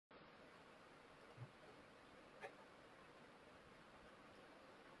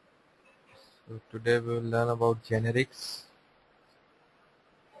So today we will learn about generics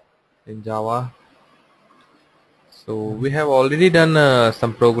in Java. So we have already done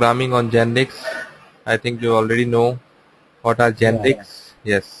some programming on generics. I think you already know what are Yeah, generics.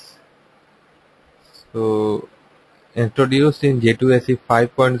 Yes. So introduced in J2SE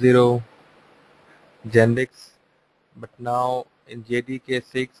 5.0 generics, but now in JDK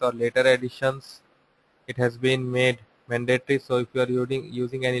 6 or later editions, it has been made mandatory. So if you are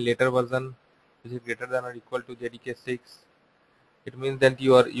using any later version which is greater than or equal to JDK 6, it means that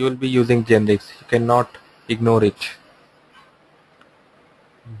you will be using generics. You cannot ignore it.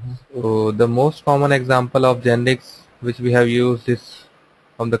 hmm So the most common example of generics which we have used is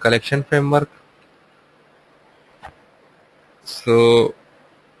from the collection framework. So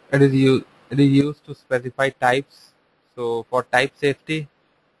it is used to specify types. So for type safety,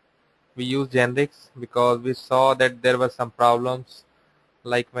 we use generics because we saw that there were some problems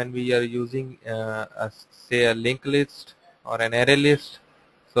like when we are using say a linked list or an array list.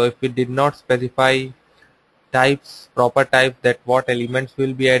 So if we did not specify types, proper types, that what elements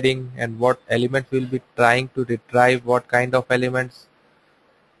will be adding and what elements will be trying to retrieve what kind of elements.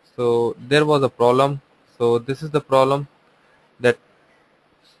 So there was a problem. So this is the problem, that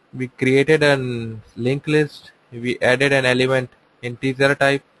we created a linked list, we added an element integer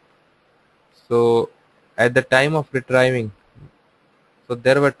type. So at the time of retrieving, so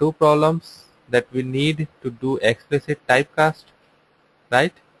there were two problems, that we need to do explicit typecast,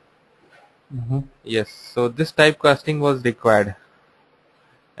 right? hmm Yes. So this typecasting was required,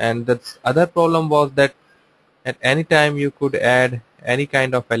 and the other problem was that at any time you could add any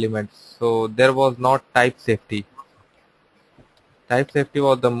kind of elements. So there was not type safety. Type safety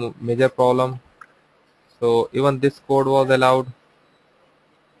was the major problem. So even this code was allowed.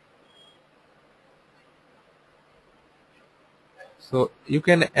 So you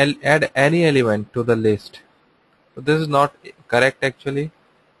can add any element to the list. So this is not correct actually.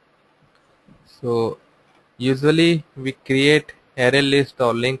 So usually we create array list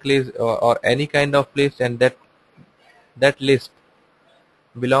or linked list or any kind of list, and that list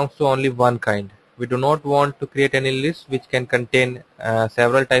belongs to only one kind. We do not want to create any list which can contain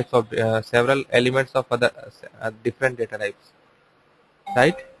several types of several elements of other different data types,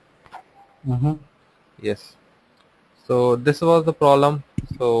 right? hmm Yes. So this was the problem.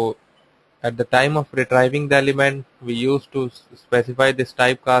 So at the time of retrieving the element, we used to specify this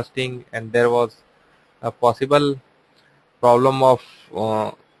typecasting, and there was a possible problem of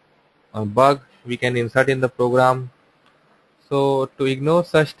uh, a bug we can insert in the program. So to ignore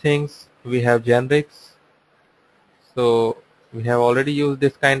such things, we have generics. So we have already used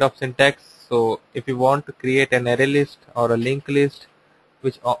this kind of syntax. So if you want to create an array list or a linked list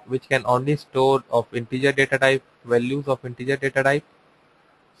which can only store of integer data type, values of integer data type,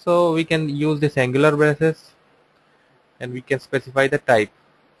 so we can use this angular braces and we can specify the type.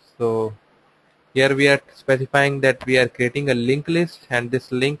 So here we are specifying that we are creating a linked list, and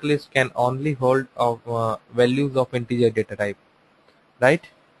this linked list can only hold of values of integer data type, right?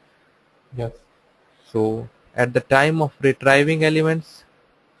 yes, So at the time of retrieving elements,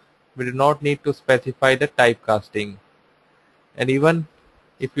 we do not need to specify the typecasting. And even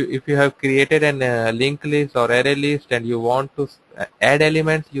if you have created an linked list or array list and you want to add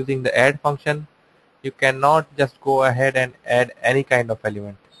elements using the add function, you cannot just go ahead and add any kind of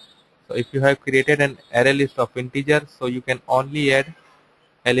element. So if you have created an array list of integers, so you can only add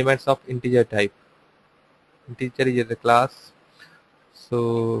elements of integer type. Integer is a class.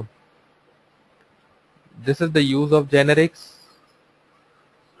 So this is the use of generics.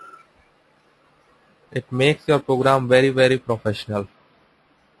 It makes your program very professional.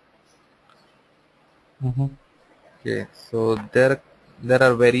 hmm Okay, so there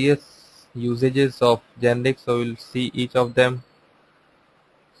are various usages of generic, so we'll see each of them.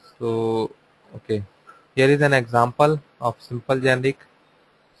 So okay, here is an example of simple generic.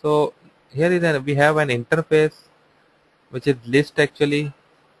 So here is we have an interface which is list actually.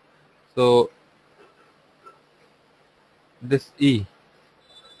 So this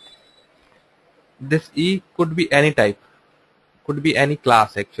E could be any type, could be any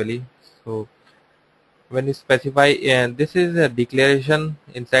class actually. So when you specify, and this is a declaration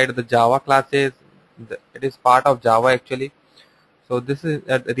inside the Java classes, it is part of Java actually. So this is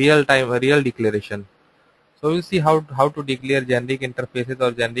a a real declaration. So we'll see how to declare generic interfaces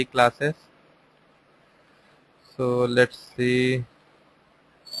or generic classes. So let's see.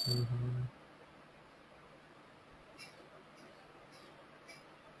 Mhm.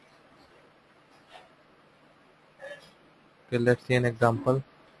 Okay, let's see an example.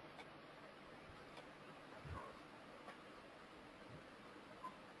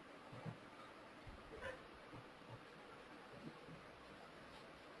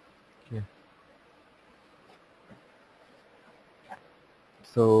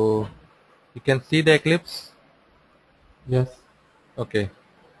 So you can see the eclipse. Yes. Okay.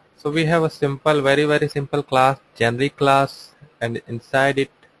 So we have a simple, very simple class, generic class, and inside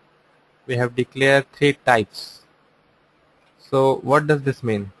it we have declared three types. So what does this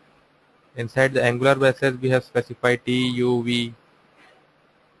mean? Inside the Angular braces we have specified T, U, V.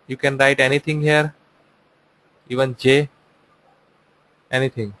 You can write anything here, even J,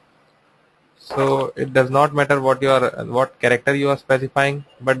 anything. So it does not matter what character you are specifying,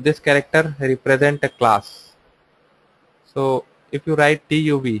 but this character represent a class. So if you write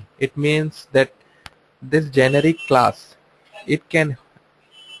TUV, it means that this generic class, it can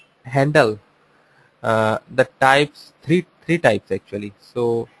handle the types, three types actually.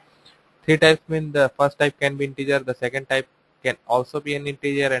 So three types mean the first type can be integer, the second type can also be an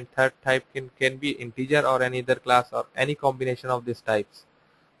integer, and third type can be integer or any other class or any combination of these types.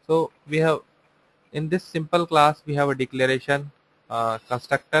 So we have, in this simple class we have a declaration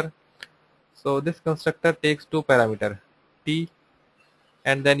constructor. So this constructor takes two parameter, T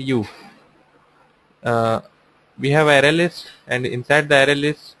and then U. uh, we have array list, and inside the array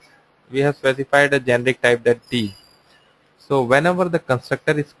list we have specified a generic type, that T. So whenever the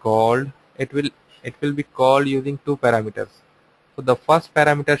constructor is called, it will be called using two parameters. So the first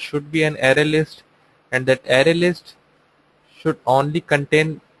parameter should be an array list, and that array list should only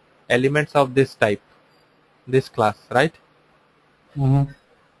contain elements of this type, this class, right? Mm-hmm.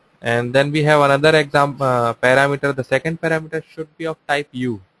 And then we have another example parameter. The second parameter should be of type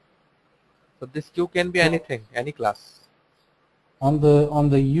U. So this U can be So anything, any class. on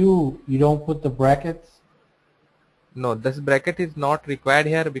the U, you don't put the brackets. No, this bracket is not required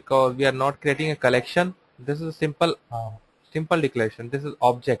here because we are not creating a collection. This is a Oh, simple declaration. This is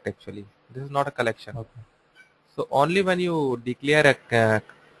object actually. This is not a collection. okay. So only when you declare a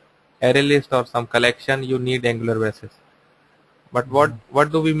array list or some collection, you need Angular braces. But Mm-hmm.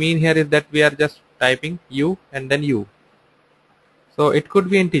 what do we mean here is that we are just typing U and then U. So it could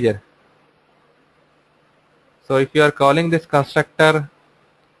be integer. So if you are calling this constructor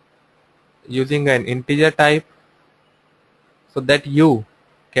using an integer type, so that U,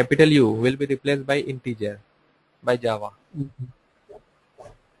 capital U, will be replaced by integer by Java, Mm-hmm.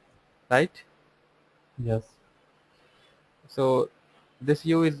 right? Yes. So this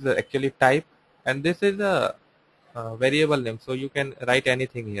U is actually type, and this is a variable name. So you can write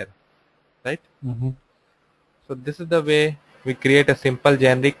anything here, right? Mm-hmm. So this is the way we create a simple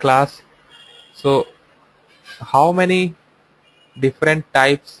generic class. So how many different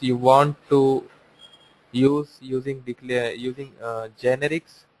types you want to use using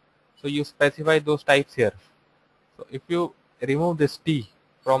generics? So you specify those types here. So if you remove this T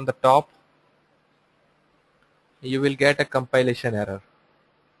from the top, you will get a compilation error.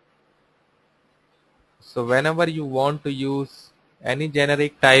 So whenever you want to use any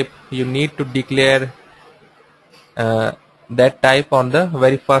generic type, you need to declare uh, that type on the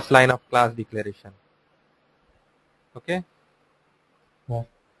very first line of class declaration. Okay. Yeah.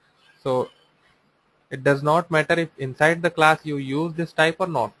 So it does not matter if inside the class you use this type or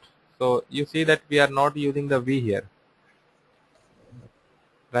not. So you see that we are not using the V here,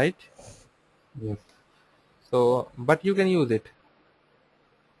 right? Yes. So but you can use it.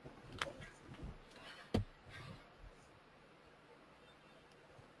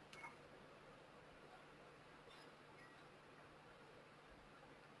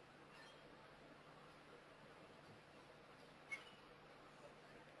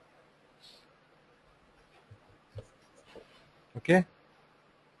 Okay.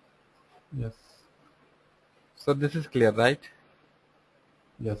 Yes. So this is clear, right?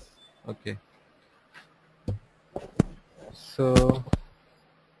 Yes. Okay. So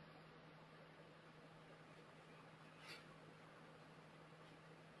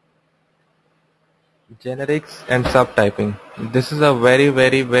generics and subtyping. This is a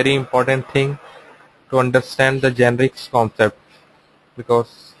very important thing to understand the generics concept,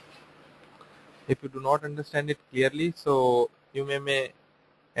 because if you do not understand it clearly, so you may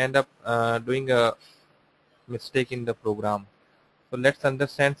end up doing a mistake in the program. So let's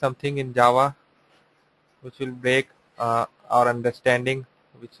understand something in Java which will break our understanding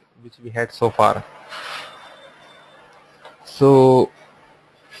which we had so far. So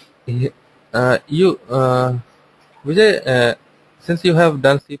you Vijay, since you have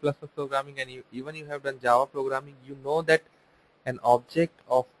done C++ programming and you have done Java programming, you know that an object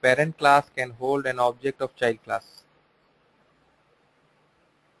of parent class can hold an object of child class,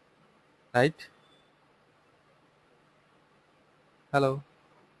 right? Hello.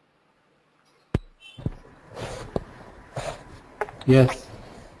 Yes.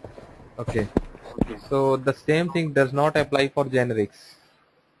 Okay. So the same thing does not apply for generics.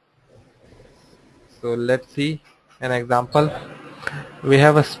 So let's see an example. We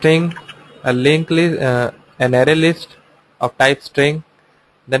have a string, a linked list, an array list of type string.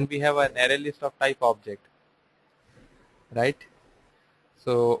 Then we have an array list of type object, right?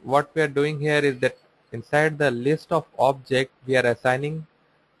 So what we are doing here is that inside the list of object, we are assigning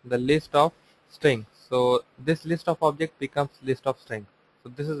the list of string. So this list of object becomes list of string.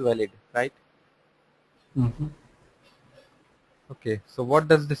 So this is valid, right? Mm-hmm. Okay. So what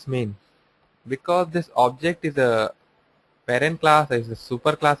does this mean? Because this object is a parent class, is a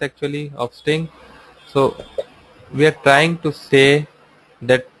super class actually of string. So we are trying to say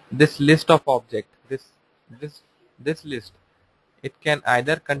that this list of object, this this list, it can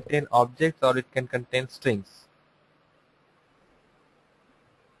either contain objects or it can contain strings,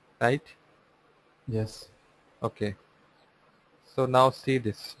 right? Yes. Okay. So now see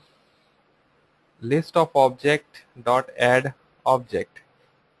this list of object dot add object.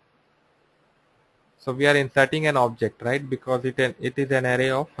 So we are inserting an object, right? Because it is an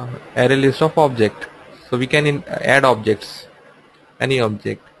array of array list of object. So we can add objects, any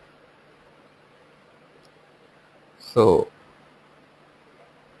object. So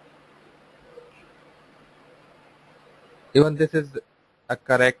even this is a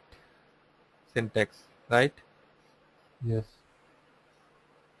correct syntax, right? Yes.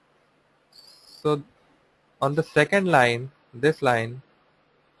 So on the second line, this line,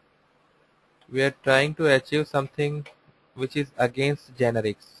 we are trying to achieve something which is against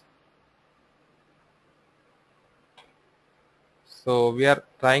generics. So we are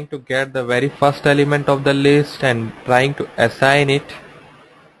trying to get the very first element of the list and trying to assign it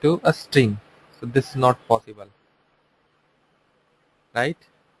to a string. So this is not possible, right?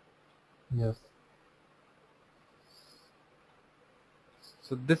 Yes.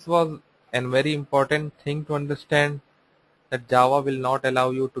 So this was a very important thing to understand, that Java will not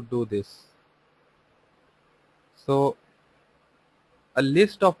allow you to do this. So a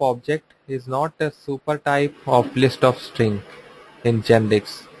list of object is not a super type of list of string in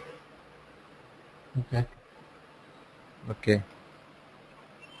generics. Okay. Okay.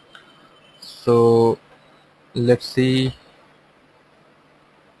 So let's see.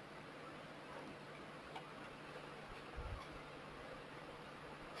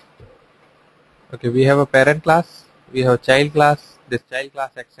 Okay, we have a parent class, we have a child class. This child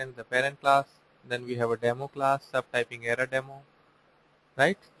class extends the parent class. Then we have a demo class, subtyping error demo,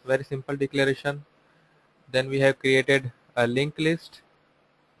 right? Very simple declaration. Then we have created a linked list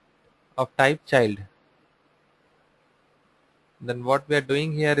of type child. Then what we are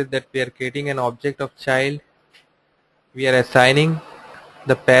doing here is that we are creating an object of child. We are assigning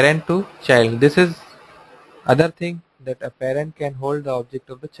the parent to child. This is other thing, that a parent can hold the object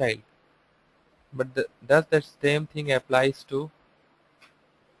of the child. But does that same thing applies to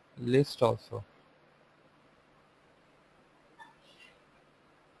list also?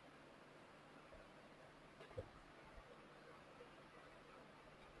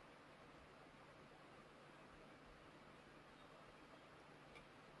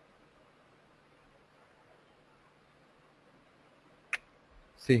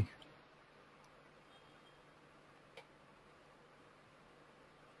 See.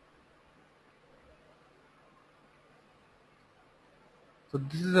 So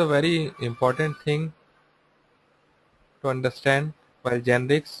this is a very important thing to understand while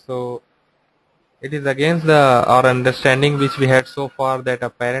generics. So it is against our understanding which we had so far, that a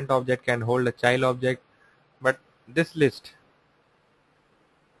parent object can hold a child object. But this list,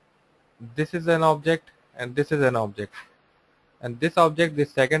 this is an object and this is an object. And this object,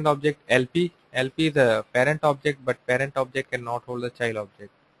 this second object LP is a parent object, but parent object cannot hold a child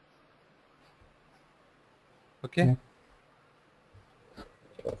object. Okay. Okay.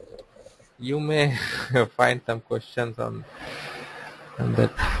 You may find some questions on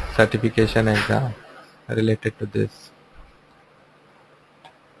that certification exam related to this.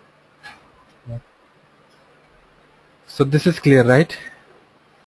 Yeah. So this is clear, right?